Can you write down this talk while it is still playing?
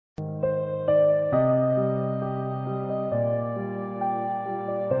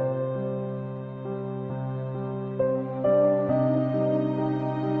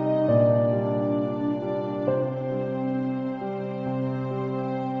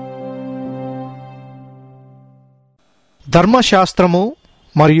ధర్మశాస్త్రము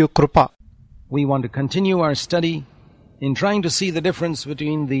మరియు కృప. We want to continue our study in trying to see the difference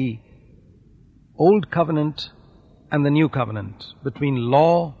between the old covenant and the new covenant, between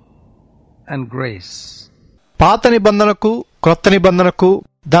law and grace. పాత నిబంధనకు క్రొత్త నిబంధనకు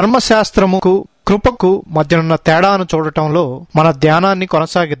ధర్మశాస్త్రముకు కృపకు మధ్యనున్న తేడాను చూడటంలో మన ధ్యానాన్ని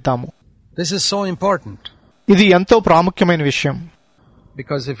కొనసాగిద్దాము. This is so important. ఇది ఎంతో ప్రాముఖ్యమైన విషయం.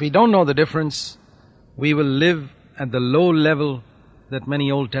 Because if we don't know the difference, we will live at the low level that many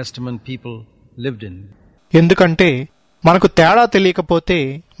Old Testament people lived in. ఎందుకంటే మనకు తేడా తెలియకపోతే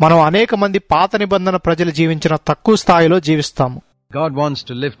మనం అనేక మంది పాత నిబంధన ప్రజలు జీవించిన తక్కువ స్థాయిలో జీవిస్తాము. God wants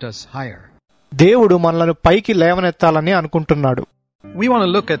to lift us higher. దేవుడు మనలను పైకి లేవనెత్తాలని అనుకుంటున్నాడు. We want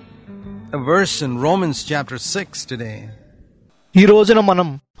to look at a verse in Romans chapter 6 today. ఈ రోజున మనం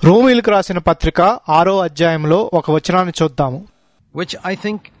రోమీయులకు రాసిన పత్రిక 6వ అధ్యాయంలో ఒక వచనాన్ని చూద్దాము. Which I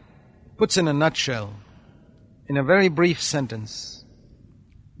think puts in a nutshell, in a very brief sentence,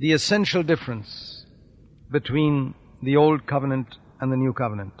 the essential difference between the old covenant and the new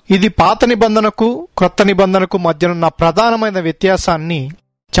covenant. ఇది పాత నిబంధనకు క్రొత్త నిబంధనకు మధ్యనున్న ప్రధానమైన వ్యత్యాసాన్ని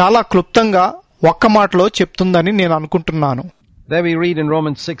చాలా క్లుప్తంగా ఒక్క మాటలో చెప్తుందని నేను అనుకుంటున్నాను. There we read in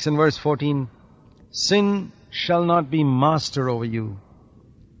Romans 6 and verse 14, sin shall not be master over you,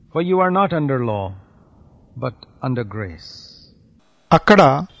 for you are not under law, but under grace. అక్కడ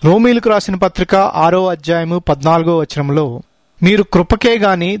రోమీయులకు రాసిన పత్రిక 6వ అధ్యాయము 14వ వచనంలో మీరు కృపకే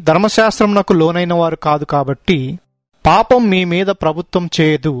గాని ధర్మశాస్త్రమునకు లోనైన వారు కాదు కాబట్టి పాపం మీ మీద ప్రభుత్వం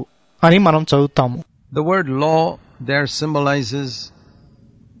చేయదు అని మనం చదువుతాము. The word law there symbolizes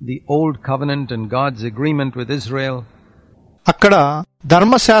the old covenant and God's agreement with Israel. అక్కడ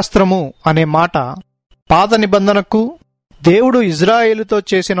ధర్మశాస్త్రము అనే మాట పాత నిబంధనకు దేవుడు ఇజ్రాయేలుతో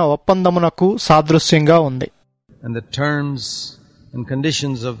చేసిన ఒప్పందమునకు సాదృశ్యంగా ఉంది. And the terms and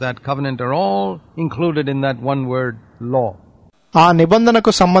conditions of that covenant are all included in that one word, law. ఆ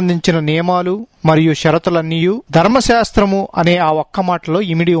నిబంధనకు సంబంధించిన నియమాలు మరియు షరతులన్నీయు ధర్మశాస్త్రము అనే ఆ ఒక్క మాటలో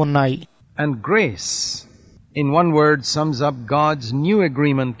ఇమిడి ఉన్నాయి. And grace, in one word, sums up God's new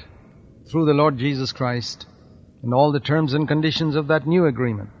agreement through the Lord Jesus Christ and all the terms and conditions of that new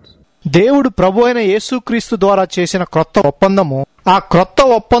agreement. దేవుడు ప్రభు అయిన యేసుక్రీస్తు ద్వారా చేసిన క్రొత్త ఒప్పందము, ఆ క్రొత్త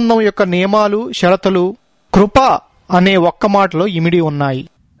ఒప్పందం యొక్క నియమాలు షరతులు కృప అనే ఒక్క మాటలో ఇమిడి ఉన్నాయి.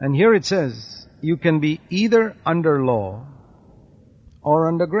 And here it says, you can be either under law or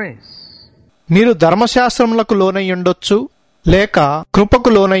under grace. మీరు ధర్మశాస్త్రములకు లోనై ఉండొచ్చు లేక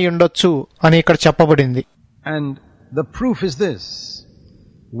కృపకు లోనై ఉండొచ్చు అని ఇక్కడ చెప్పబడింది. And the proof is this,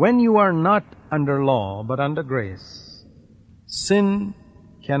 when you are not under law but under grace, sin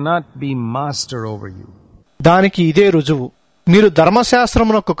cannot be master over you. దానికి ఇదే రుజువు. మీరు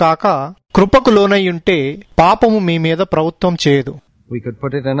ధర్మశాస్త్రమునకు కాక కృపకు లోనై ఉంటే పాపము మీ మీద ప్రభుత్వం చేయదు. We could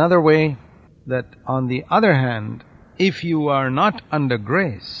put it another way, that on the other hand, if you are not under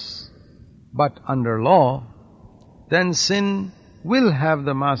grace but under law, then sin will have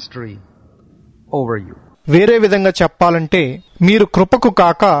the mastery over you. వేరే విధంగా చెప్పాలంటే మీరు కృపకు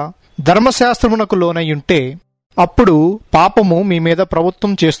కాక ధర్మశాస్త్రమునకు లోనై ఉంటే అప్పుడు పాపము మీ మీద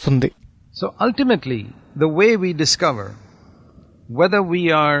ప్రభుత్వం చేస్తుంది. So ultimately, the way we discover whether we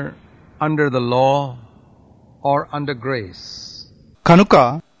are under the law or under grace, కనుక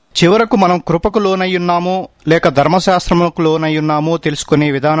చివరకు మనం కృపకు లోనయ్యున్నామో లేక ధర్మశాస్త్రమునకు లోనయ్యున్నామో తెలుసుకునే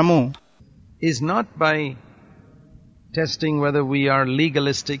విధానము is not by testing whether we are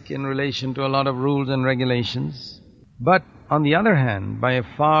legalistic in relation to a lot of rules and regulations, but on the other hand, by a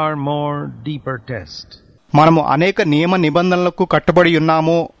far more deeper test. మనము అనేక నియమ నిబంధనలకు కట్టుబడి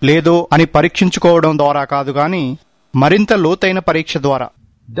ఉన్నామో లేదో అని పరీక్షించుకోవడం ద్వారా కాదు గాని మరింత లోతైన పరీక్ష ద్వారా.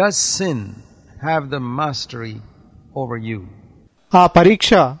 Does sin have the mastery over you? ఆ పరీక్ష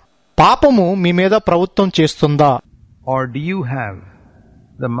పాపము మీ మీద ప్రభుత్వం చేస్తుందా? Or do you have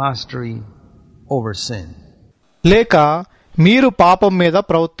the mastery over sin? లేక మీరు పాపం మీద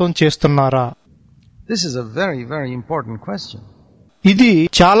ప్రభుత్వం చేస్తున్నారా? This is a very, very important question. ఇది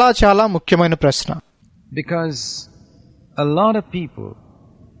చాలా చాలా ముఖ్యమైన ప్రశ్న. Because a lot of people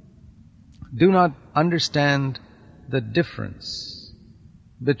do not understand the difference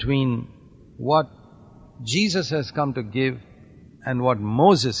between what Jesus has come to give and what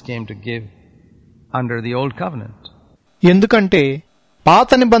Moses came to give under the old covenant. ఎందుకంటే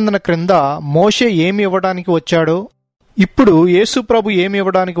పాత నిబంధన క్రింద మోషే ఏమి ఇవ్వడానికి వచ్చాడో ఇప్పుడు యేసు ప్రభు ఏమి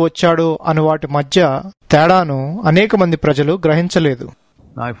ఇవ్వడానికి వచ్చాడో అని వాటి మధ్య తేడాను అనేక మంది ప్రజలు గ్రహించలేదు.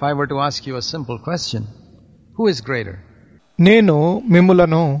 Now if I were to ask you a simple question, who is greater? నేను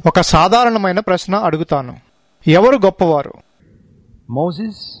మిమ్ములను ఒక సాధారణమైన ప్రశ్న అడుగుతాను. ఎవరు గొప్పవారు?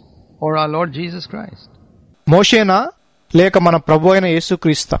 Moses or our Lord Jesus Christ? మోషేనా లేక మన ప్రభు అయిన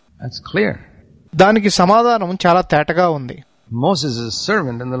యేసుక్రీస్తు? That's clear. దానికి సమాధానం చాలా తేటగా ఉంది. Moses is a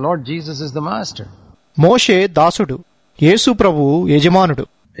servant and the Lord Jesus is the master. మోషే దాసుడు, యేసు ప్రభువు యజమానుడు.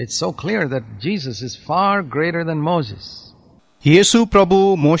 It's so clear that Jesus is far greater than Moses. యేసు ప్రభువు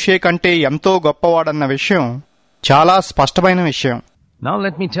మోషే కంటే ఎంతో గొప్పవాడన్న విషయం చాలా స్పష్టమైన విషయం. Now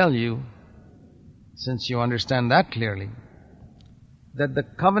let me tell you, since you understand that clearly, that the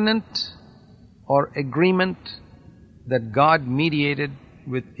covenant or agreement that God mediated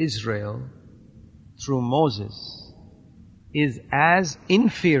with Israel through Moses is as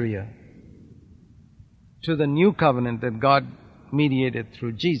inferior to the new covenant that God mediated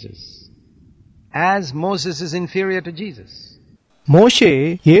through Jesus as Moses is inferior to Jesus. మోషే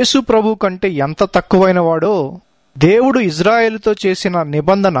యేసు ప్రభు కంటే ఎంత తక్కువైన వాడో, దేవుడు ఇజ్రాయేలుతో చేసిన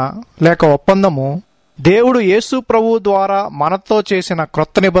నిబంధన లేక ఒప్పందము దేవుడు యేసు ప్రభు ద్వారా మనతో చేసిన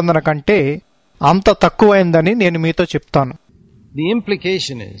క్రొత్త నిబంధన కంటే అంత తక్కువైందని నేను మీతో చెప్తాను. The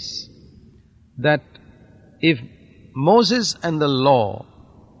implication is that if Moses and the law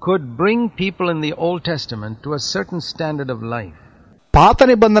could bring people in the Old Testament to a certain standard of life, పాత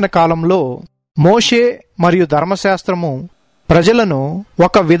నిబంధన కాలంలో మోషే మరియు ధర్మశాస్త్రము ప్రజలను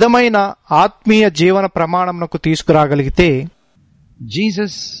ఒక విధమైన ఆత్మీయ జీవన ప్రమాణమునకు తీసుకురాగలిగితే,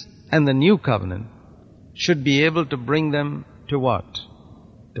 Jesus and the new covenant should be able to bring them to what?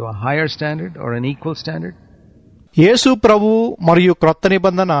 To a higher standard or an equal standard? యేసు ప్రభువు మరియు క్రొత్త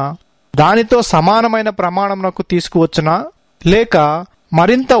నిబంధన దానితో సమానమైన ప్రమాణమునకు తీసుకువచ్చునా లేక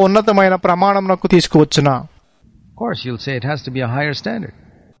మరింత ఉన్నతమైన ప్రమాణమునకు తీసుకువచ్చునా? Of course you'll say it has to be a higher standard.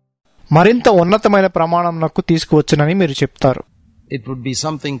 మరింత ఉన్నతమైన ప్రమాణమునకు తీసుకువచ్చునని మీరు చెప్తారు. It would be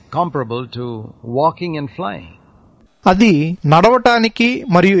something comparable to walking and flying. అది నడవటానికి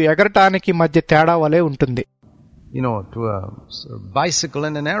మరియు ఎగరటానికి మధ్య తేడా వలె ఉంటుంది. You know, to a bicycle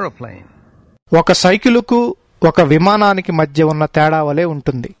and an aeroplane. ఒక సైకిలుకు ఒక విమానానికి మధ్య ఉన్న తేడా వలె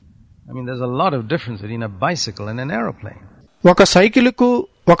ఉంటుంది. I mean, there's a lot of difference between a bicycle and an aeroplane. ఒక సైకిలుకు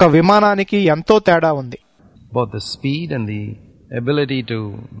ఒక విమానానికి ఎంతో తేడా ఉంది. Both the speed and the ability to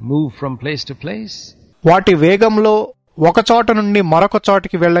move from place to place. వాటి వేగంలో ఒక చోట నుండి మరొక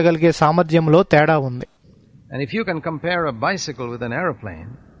చోటికి వెళ్ళగలిగే సామర్థ్యంలో తేడా ఉంది. And if you can compare a bicycle with an aeroplane,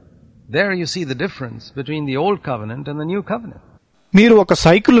 there you see the difference between the old covenant and the new covenant. మీరు ఒక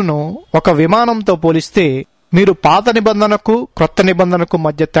సైకిలును ఒక విమానంతో పోలిస్తే మీరు పాత నిబంధనకు క్రొత్త నిబంధనకు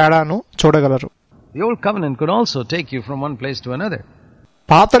మధ్య తేడాను చూడగలరు. The old covenant could also take you from one place to another.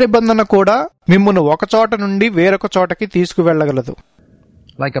 పాత నిబంధన కూడా మిమ్మును ఒక చోట నుండి వేరొక చోటకి తీసుకువెళ్ళగలదు.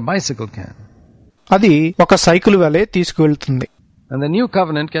 Like a bicycle can. అది ఒక సైకిల్ వలె తీసుకువెళ్తుంది. And the new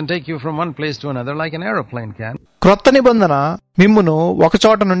covenant can take you from one place to another like an aeroplane can. క్రొత్త నిబంధన మిమ్మును ఒక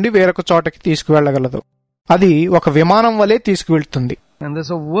చోట నుండి వేరొక చోటకి తీసుకువెళ్ళగలదు. అది ఒక విమానం వలె తీసుకువెళ్తుంది. And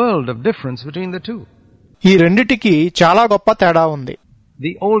there's a world of difference between the two. ఈ రెండిటికి చాలా గొప్ప తేడా ఉంది.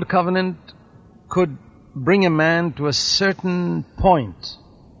 The old covenant could bring a man to a certain point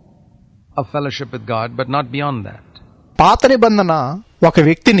of fellowship with God, but not beyond that. పాత నిబంధన ఒక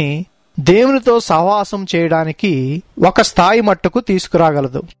వ్యక్తిని దేవునితో సహవాసం చేయడానికి ఒక స్థాయి మట్టుకు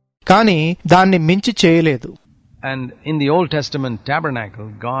తీసుకురాగలదు, కానీ దాన్ని మించి చేయలేదు. And in the Old Testament tabernacle,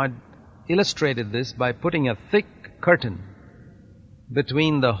 God illustrated this by putting a thick curtain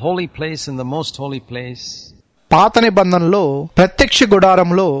between the holy place and the most holy place. పాత నిబంధనలో ప్రత్యక్ష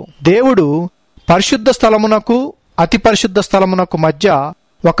గుడారంలో దేవుడు పరిశుద్ధ స్థలమునకు అతి పరిశుద్ధ స్థలమునకు మధ్య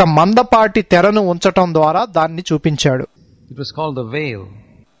ఒక మందపాటి తెరను ఉంచటం ద్వారా దాన్ని చూపించాడు. It was called the veil.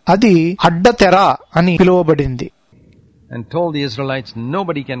 అది అడ్డ తెర అని పిలువబడింది. And told the Israelites,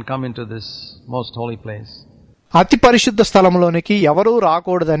 nobody can come into this most holy place. అతి పరిశుద్ధ స్థలంలోనికి ఎవరూ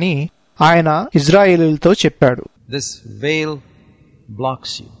రాకూడదని ఆయన ఇజ్రాయేలీయులతో చెప్పాడు. This veil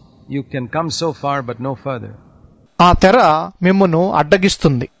blocks you. You can come so far but no further. ఆ తెర మిమ్మును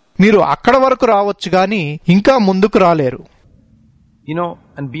అడ్డగిస్తుంది. మీరు అక్కడ వరకు రావచ్చు గాని ఇంకా ముందుకు రాలేరు. You know,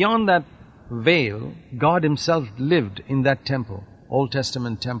 and beyond that veil, God himself lived in that temple, Old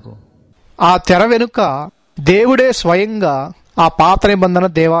Testament temple. ఆ తెర వెనుక దేవుడే స్వయంగా ఆ పాత నిబంధన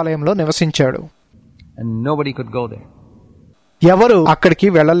దేవాలయంలో నివసించాడు. And nobody could go there. ఎవరు అక్కడికి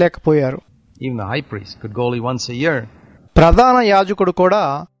వెళ్ళలేకపోయారు. Even the high priest could go only once a year. ప్రధాన యాజకుడు కూడా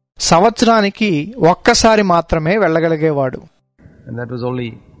సంవత్సరానికి ఒక్కసారి మాత్రమే వెళ్ళగలిగేవాడు. And that was only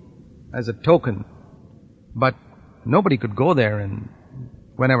as a token. But nobody could go there and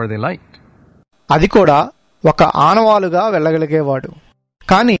whenever they liked. అది కూడా ఒక ఆనవాలుగా వెళ్ళగలిగేవాడు,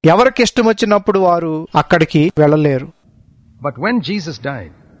 కానీ ఎవరికి వచ్చినప్పుడు వారు అక్కడికి వెళ్ళలేరు. But when Jesus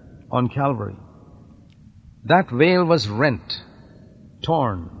died on Calvary, that veil was rent,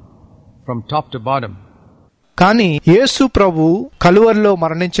 torn from top to bottom. కానీ యేసు ప్రభు కలువరిలో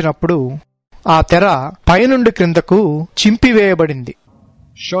మరణించినప్పుడు ఆ తెర పైనుండి క్రిందకు చింపివేయబడింది.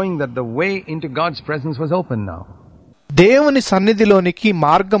 showing that the way into God's presence was open now. దేవుని సన్నిధిలోనికి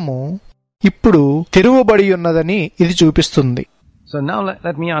మార్గము ఇప్పుడు తెరువబడి ఉన్నదని ఇది చూపిస్తుంది. So now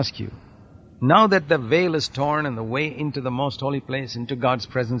let me ask you, now that the veil is torn and the way into the most holy place, into God's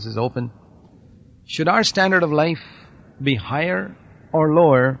presence is open, should our standard of life be higher or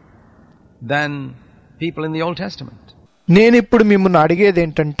lower than people in the Old Testament? నేనిప్పుడు మిమ్మల్ని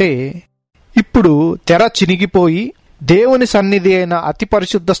అడిగేదేంటంటే, ఇప్పుడు తెర చినిగిపోయి దేవుని సన్నిధి అయిన అతి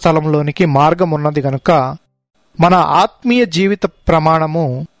పరిశుద్ధ స్థలంలోనికి మార్గం ఉన్నది గనుక మన ఆత్మీయ జీవిత ప్రమాణము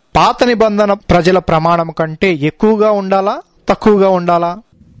పాత నిబంధన ప్రజల ప్రమాణం కంటే ఎక్కువగా ఉండాలా, తక్కువగా ఉండాలా?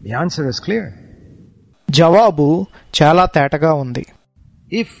 The answer is clear. జవాబు చాలా తేటగా ఉంది.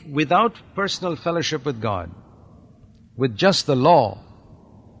 If without personal fellowship with God, with just the law,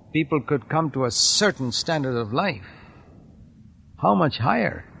 people could come to a certain standard of life, how much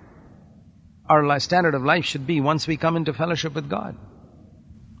higher our standard of life should be once we come into fellowship with God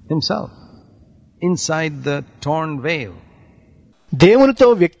Himself, inside the torn veil. దేవునితో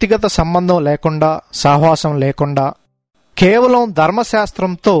వ్యక్తిగత సంబంధం లేకుండా, సహవాసం లేకుండా, కేవలం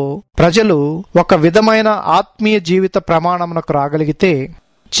ధర్మశాస్త్రంతో ప్రజలు ఒక విధమైన ఆత్మీయ జీవిత ప్రమాణమునకు రాగలిగితే,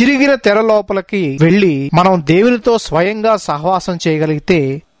 చిరిగిన తెర లోపలికి వెళ్లి మనం దేవునితో స్వయంగా సహవాసం చేయగలిగితే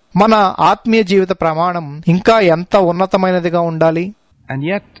మన ఆత్మీయ జీవిత ప్రమాణం ఇంకా ఎంత ఉన్నతమైనదిగా ఉండాలి. And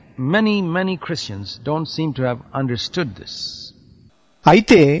yet many Christians don't seem to have understood this.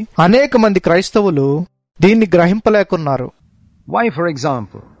 అయితే అనేక మంది క్రైస్తవులు దీన్ని గ్రహింపలేకున్నారు. Why, for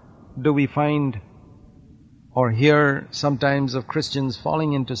example, do we find or hear sometimes of Christians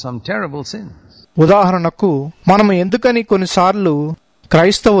falling into some terrible sins? ఉదాహరణకు మనం ఎందుకని కొన్నిసార్లు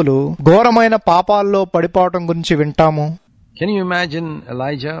క్రైస్తవులు ఘోరమైన పాపాల్లో పడిపోవటం గురించి వింటాము? Can you imagine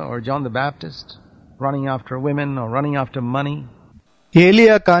Elijah or John the Baptist running after women or running after money?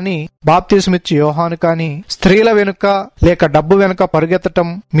 ఏలియా కాని, బాప్తిస్మిచ్చి యోహాను కాని స్త్రీల వెనుక లేక డబ్బు వెనుక పరిగెత్తటం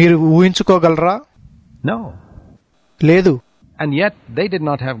మీరు ఊహించుకోగలరా? No. లేదు. And yet they did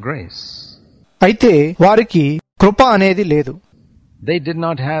not have grace. అయితే వారికి కృప అనేది లేదు. They did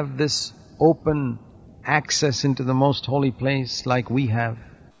not have this open access into the most holy place like we have.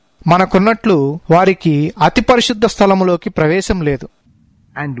 మనకున్నట్లు వారికి అతి పరిశుద్ధ స్థలములోకి ప్రవేశం లేదు.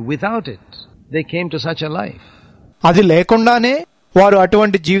 And without it they came to such a life. అది లేకుండానే వారు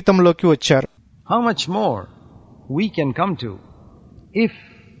అటువంటి జీవితంలోకి వచ్చారు. How much more we can come to if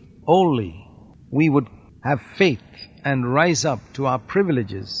only we would have faith and rise up to our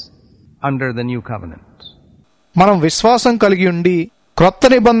privileges under the new covenant. మనం విశ్వాసం కలిగి ఉండి క్రొత్త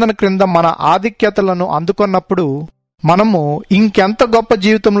నిబంధన క్రింద మన ఆధిక్యతలను అందుకున్నప్పుడు మనము ఇంకెంత గొప్ప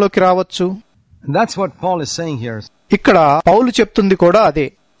జీవితంలోకి రావచ్చు. And that's what Paul is saying here. ఇక్కడ పౌలు చెప్తుంది కూడా అదే.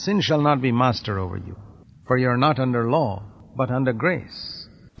 Sin shall not be master over you, for you are not under law, but under grace.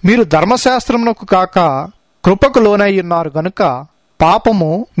 మీరు ధర్మశాస్త్రమునకు కాక కృపకు లోనై ఉన్నారు గనుక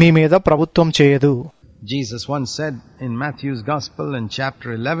పాపము మీ మీద ప్రభుత్వం చేయదు. Jesus once said in Matthew's Gospel in chapter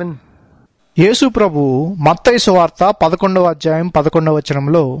 11, యేసు ప్రభువు మత్తయి సువార్త 11వ అధ్యాయం 11వ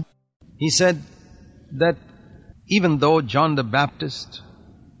వచనంలో he said that even though John the Baptist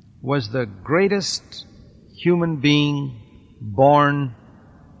was the greatest human being born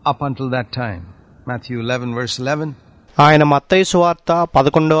up until that time, Matthew 11 verse 11, ఆయన మత్తయి సువార్త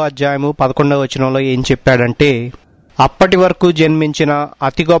 11వ అధ్యాయము 11వ వచనంలో ఏం చెప్పాడంటే, అప్పటి వరకు జన్మించిన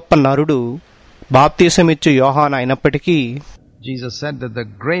అతి గొప్ప నరుడు బాప్తిసమిచ్చు యోహాను అయినప్పటికీ, Jesus said that the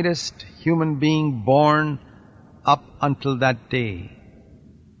greatest human being born up until that day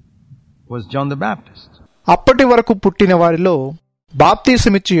was John the Baptist. అప్పటి వరకు పుట్టిన వారిలో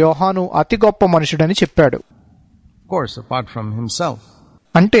బాప్తిసమిచ్చు యోహాను అతి గొప్ప మనుషుడని చెప్పాడు. Of course, apart from himself.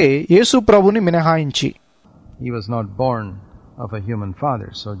 అంటే యేసు ప్రభుని మినహాయించి. He was not born of a human father,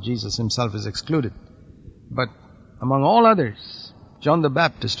 so Jesus himself is excluded. But among all others, John the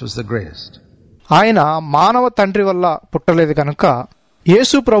Baptist was the greatest. ఆయన మానవ తండ్రి వల్ల పుట్టలేదు కనుక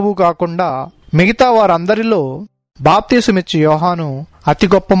యేసు ప్రభు కాకుండా మిగతా వారందరిలో బాప్తిసమిచ్చు యోహాను అతి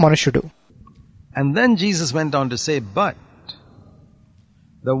గొప్ప మనుషుడు. And then Jesus went on to say, but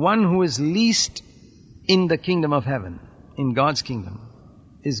the one who is least in the kingdom of heaven, in God's kingdom,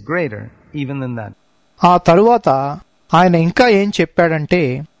 is greater even than that. ఆ తరువాత ఆయన ఇంకా ఏం చెప్పాడంటే,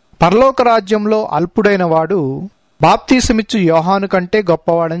 పరలోక రాజ్యంలో అల్పుడైన వాడు బాప్తిసమిచ్చు యోహాను కంటే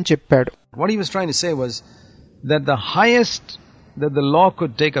గొప్పవాడని చెప్పాడు. What he was trying to say was that the highest that the law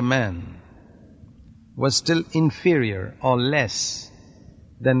could take a man was still inferior or less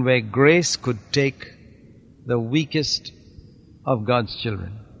than where grace could take the weakest of God's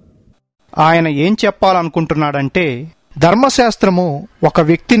children. ఆయన ఏం చెప్పాలనుకుంటున్నాడంటే, ధర్మశాస్త్రము ఒక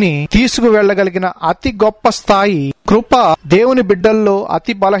వ్యక్తిని తీసుకువెళ్లగలిగిన అతి గొప్ప స్థాయి కృప దేవుని బిడ్డల్లో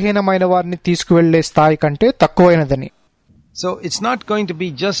అతి బలహీనమైన వారిని తీసుకువెళ్లే స్థాయి కంటే తక్కువైనదని. So it's not going to be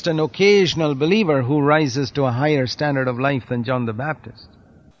just an occasional believer who rises to a higher standard of life than John the Baptist.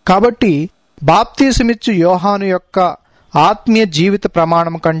 కాబట్టి బాప్తీసమిచ్చు యోహాను యొక్క ఆత్మీయ జీవిత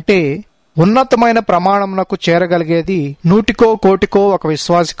ప్రమాణం కంటే ఉన్నతమైన ప్రమాణమునకు చేరగలిగేది నూటికో కోటికో ఒక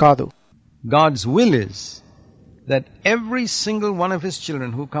విశ్వాసి కాదు. God's will is that every single one of his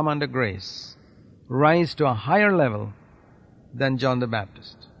children who come under grace rise to a higher level than John the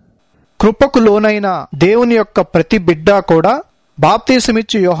Baptist. కృపకు లోనైన దేవుని యొక్క ప్రతి బిడ్డ కూడా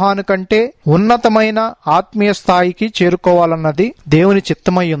బాప్తీసమిచ్చు యోహాను కంటే ఉన్నతమైన ఆత్మీయ స్థాయికి చేరుకోవాలన్నది దేవుని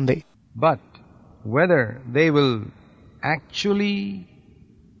చిత్తమై ఉంది. But whether they will actually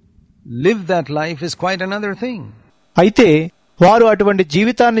live that life is quite another thing. అయితే వారు అటువంటి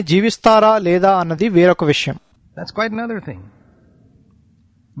జీవితాన్ని జీవిస్తారా లేదా అన్నది వేరొక విషయం. That's quite another thing.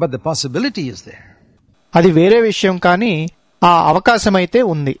 But the possibility is there. అది వేరే విషయం, కానీ ఆ అవకాశం అయితే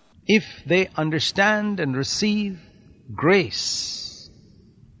ఉంది. If they understand and receive grace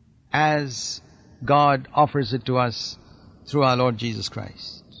as God offers it to us through our Lord Jesus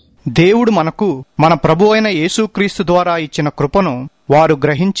Christ. దేవుడు మనకు మన ప్రభువు అయిన యేసుక్రీస్తు ద్వారా ఇచ్చిన కృపను వారు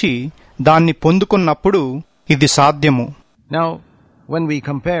గ్రహించి దాన్ని పొందుకున్నప్పుడు ఇది సాధ్యము. Now, when we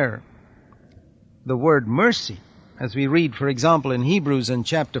compare the word mercy, as we read, for example, in Hebrews in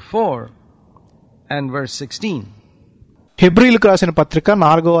chapter 4 and verse 16. హెబ్రీయులకు రాసిన పత్రిక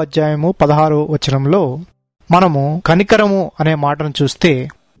 4వ అధ్యాయము 16వ వచనంలో మనము కనికరము అనే మాటను చూస్తే,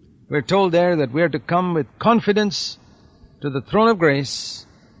 we're told there that we are to come with confidence to the throne of grace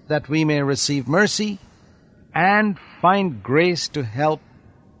that we may receive mercy and find grace to help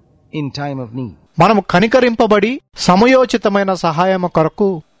in time of need. మనము కనికరింపబడి సమయోచితమైన సహాయము కొరకు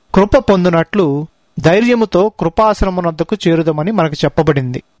కృప పొందునట్లు ధైర్యముతో కృపాశ్రమమునొద్దకు చేరుదమని మనకు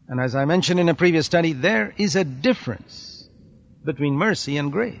చెప్పబడింది. And as I mentioned in a previous study, there is a difference between mercy and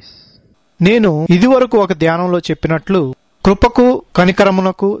grace. నేను ఇదివరకు ఒక ధ్యానంలో చెప్పినట్లు కృపకు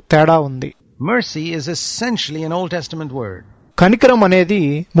కనికరమునకు తేడా ఉంది. Mercy is essentially an Old Testament word. కనికరం అనేది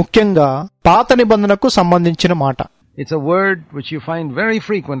ముఖ్యంగా పాత నిబంధనకు సంబంధించిన మాట. It's a word which you find very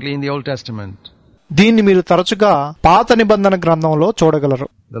frequently in the Old Testament. దీన్ని మీరు తరచుగా పాత నిబంధన గ్రంథంలో చూడగలరు.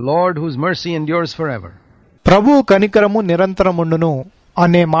 The Lord whose mercy endures forever. ప్రభువు కనికరము నిరంతరముండును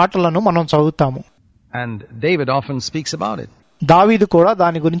అనే మాటలను మనం చదువుతాము. And David often speaks about it. దావీదు కూడా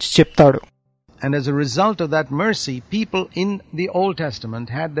దాని గురించి చెప్తాడు. And as a result of that mercy, people in the Old Testament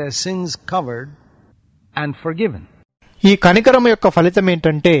had their sins covered and forgiven. ఈ కనికరము యొక్క ఫలితం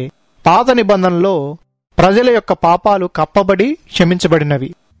ఏంటంటే పాత నిబంధనలో ప్రజల యొక్క పాపాలు కప్పబడి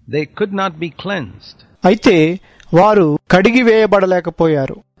క్షమించబడినవి. They could not be cleansed. అయితే వారు కడిగి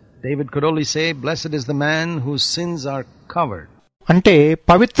వేయబడలేకపోయారు. David could only say, "Blessed is the man whose sins are covered." అంటే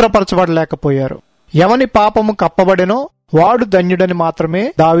పవిత్రపరచబడలేకపోయారు. ఎవని పాపము కప్పబడెనో వాడు ధన్యుడని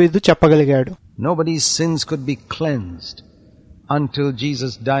మాత్రమే దావీదు చెప్పగలిగాడు. Nobody's sins could be cleansed until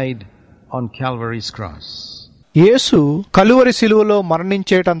Jesus died on Calvary's cross. యేసు కలువరి శిలువలో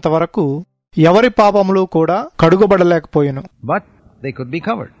మరణించేటంత వరకు ఎవరి పాపములు కూడా కడుగబడలేకపోయెను. But they could be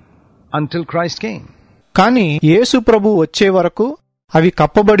covered until Christ came. కాని యేసు ప్రభు వచ్చే వరకు అవి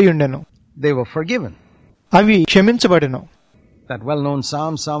కప్పబడి ఉండెను. They were forgiven. అవి క్షమించబడెను. That well-known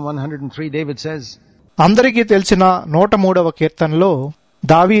Psalm 103, David says, అందరికీ తెలిసిన 103వ కీర్తనలో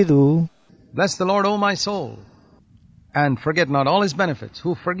దావీదు, "Bless the Lord, O my soul, and forget not all his benefits,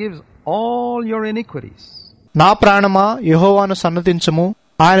 who forgives all your iniquities." నా ప్రాణమా యెహోవాను సన్నతించుము,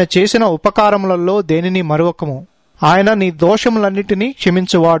 ఆయన చేసిన ఉపకారములలో దేనిని మరువకము, ఆయన నీ దోషములన్నిటినీ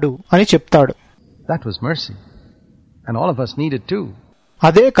క్షమించువాడు అని చెప్తాడు. That was mercy. And all of us need it too.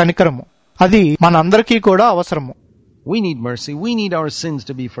 అదే కనికరము. అది మనందరికీ కూడా అవసరము. We need mercy. We need our sins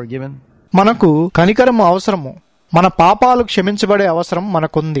to be forgiven. మనకు కనికరము అవసరము. మన పాపాలు క్షమించబడే అవసరం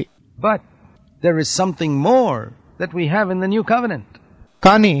మనకుంది. But there is something more that we have in the new covenant.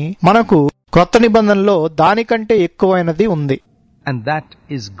 కానీ మనకు క్రొత్త నిబంధనలో దానికంటే ఎక్కువైనది ఉంది. And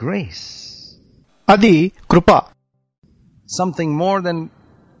that is grace. అది కృప. Something more than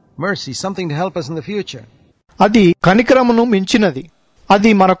mercy, something to help us in the future. అది కనికరమును మించినది.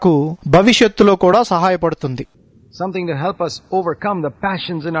 అది మనకు భవిష్యత్తులో కూడా సహాయపడుతుంది. Something to help us overcome the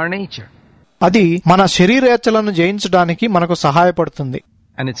passions in our nature. అది మన శరీరేచ్ఛలను జయించడానికి మనకు సహాయపడుతుంది.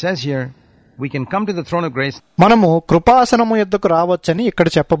 And it says here, we can come to the throne of grace. మనము కృపాసనము యొద్దకు రావచ్చని ఇక్కడ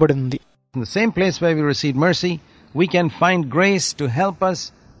చెప్పబడింది. In the same place where we received mercy, we can find grace to help us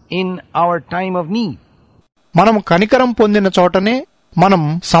in our time of need. మనం కనికరం పొందిన చోటనే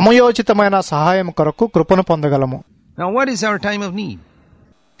మనం సమయోచితమైన సహాయం కొరకు కృపను పొందగలము. Now, what is our time of need?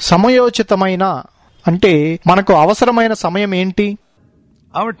 సమయోచితమైన అంటే మనకు అవసరమైన సమయం ఏంటి?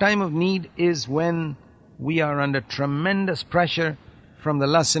 Our time of need is when we are under tremendous pressure from the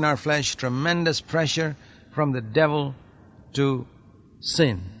lust in our flesh, tremendous pressure from the devil to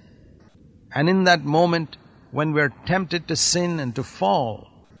sin. And in that moment, when we're tempted to sin and to fall,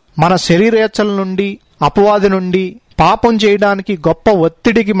 మన శరీరేచ్ఛల నుండి అపవాది నుండి పాపం చేయడానికి గొప్ప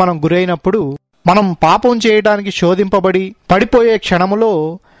ఒత్తిడికి మనం గురైనప్పుడు మనం పాపం చేయడానికి శోధింపబడి పడిపోయే క్షణములో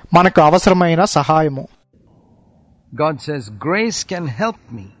మనకు అవసరమైన సహాయము. God says, grace can help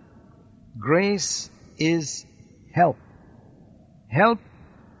me. Grace is help. Help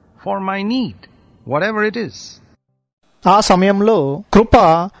for my need, whatever it is. ఆ సమయంలో కృప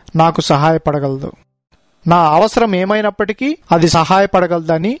నాకు సహాయపడగలదు. నా అవసరం ఏమైనప్పటికీ అది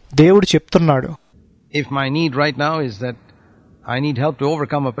సహాయపడగలదని దేవుడు చెప్తున్నాడు. If my need right now is that I need help to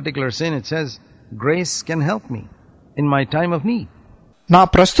overcome a particular sin, it says, grace can help me in my time of need. నా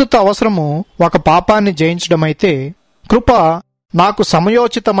ప్రస్తుత అవసరము ఒక పాపాన్ని జయించడమైతే కృప నాకు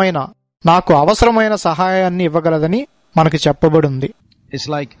సమయోచితమైన నాకు అవసరమైన సహాయాన్ని ఇవ్వగలదని మనకు చెప్పబడింది. It's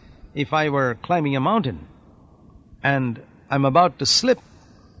like if I were climbing a mountain and I'm about to slip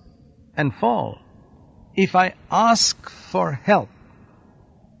and fall. If I ask for help,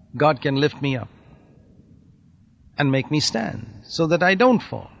 God can lift me up and make me stand so that I don't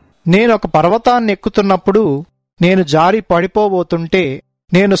fall. నేను ఒక పర్వతాన్ని ఎక్కుతున్నప్పుడు నేను జారి పడిపోబోతుంటే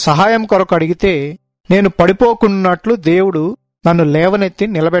నేను సహాయం కొరకు అడిగితే నేను పడిపోకున్నట్లు దేవుడు నన్ను లేవనెత్తి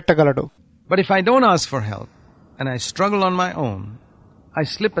నిలబెట్టగలడు. But if I don't ask for help and I struggle on my own, I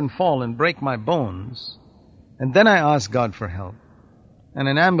slip and fall and break my bones, and then I ask God for help and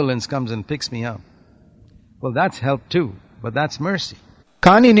an ambulance comes and picks me up. Well, that's help too, but that's mercy.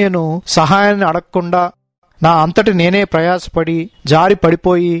 కానీ నేను సహాయాన్ని అడగకుండా నా అంతటి నేనే ప్రయాసపడి జారి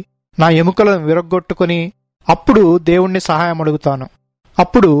పడిపోయి నా ఎముకలను విరగ్గొట్టుకుని అప్పుడు దేవుణ్ణి సహాయం అడుగుతాను.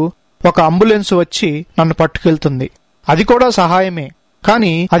 అప్పుడు ఒక అంబులెన్స్ వచ్చి నన్ను పట్టుకెళ్తుంది. అది కూడా సహాయమే,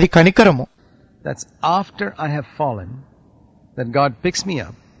 కానీ అది కనికరము. That's after I have fallen that God picks me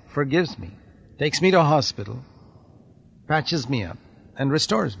up, forgives me, takes me to a hospital, patches me up and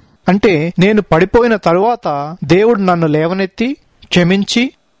restores me. అంటే నేను పడిపోయిన తరువాత దేవుడు నన్ను లేవనెత్తి క్షమించి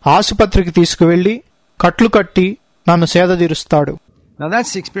ఆసుపత్రికి తీసుకువెళ్లి కట్లు కట్టి నన్ను సేదతీరుస్తాడు. Now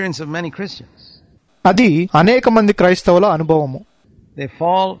that's the experience of many Christians. అది అనేక మంది క్రైస్తవుల అనుభవము. They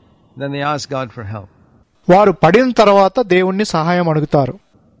fall, then they ask God for help. వారు పడిన తర్వాత దేవుణ్ణి సహాయం అడుగుతారు.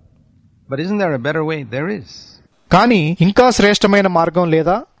 But isn't there a better way? There is. కానీ ఇంకా శ్రేష్టమైన మార్గం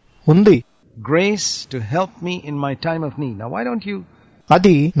లేదా? ఉంది. Grace to help me in my time of need. Now why don't you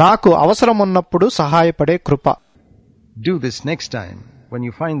అది నాకు అవసరం ఉన్నప్పుడు సహాయపడే కృప. do this next time when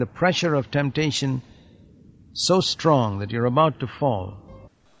you find the pressure of temptation so strong that you're about to fall.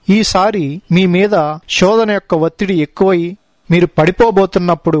 ఈసారి మీ మీద శోధన యొక్క ఒత్తిడి ఎక్కువై మీరు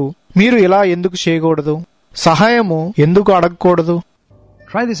పడిపోబోతున్నప్పుడు మీరు ఇలా ఎందుకు చేయకూడదు? సహాయము ఎందుకు అడగకూడదు?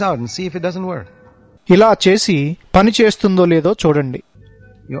 Try this out and see if it doesn't work. ఇలా చేసి పని చేస్తుందో లేదో చూడండి.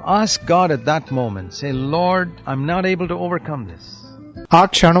 You ask God at that moment, say, Lord, I'm not able to overcome this. ఆ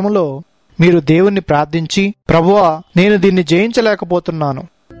క్షణములో మీరు దేవుణ్ణి ప్రార్థించి, ప్రభువా, నేను దీన్ని జయించలేకపోతున్నాను,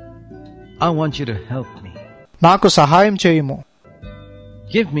 I want you to help me. నాకు సహాయం చేయుము.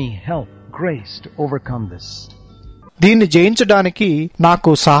 Give me help, grace to overcome this. దీన్ని జయించడానికి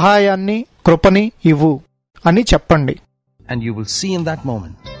నాకు సహాయాన్ని కృపని ఇవ్వు అని చెప్పండి. And you will see in that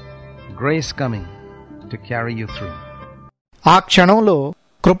moment grace coming to carry you through. ఆ క్షణంలో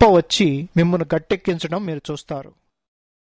కృప వచ్చి మిమ్మల్ని గట్టెక్కించడం మీరు చూస్తారు.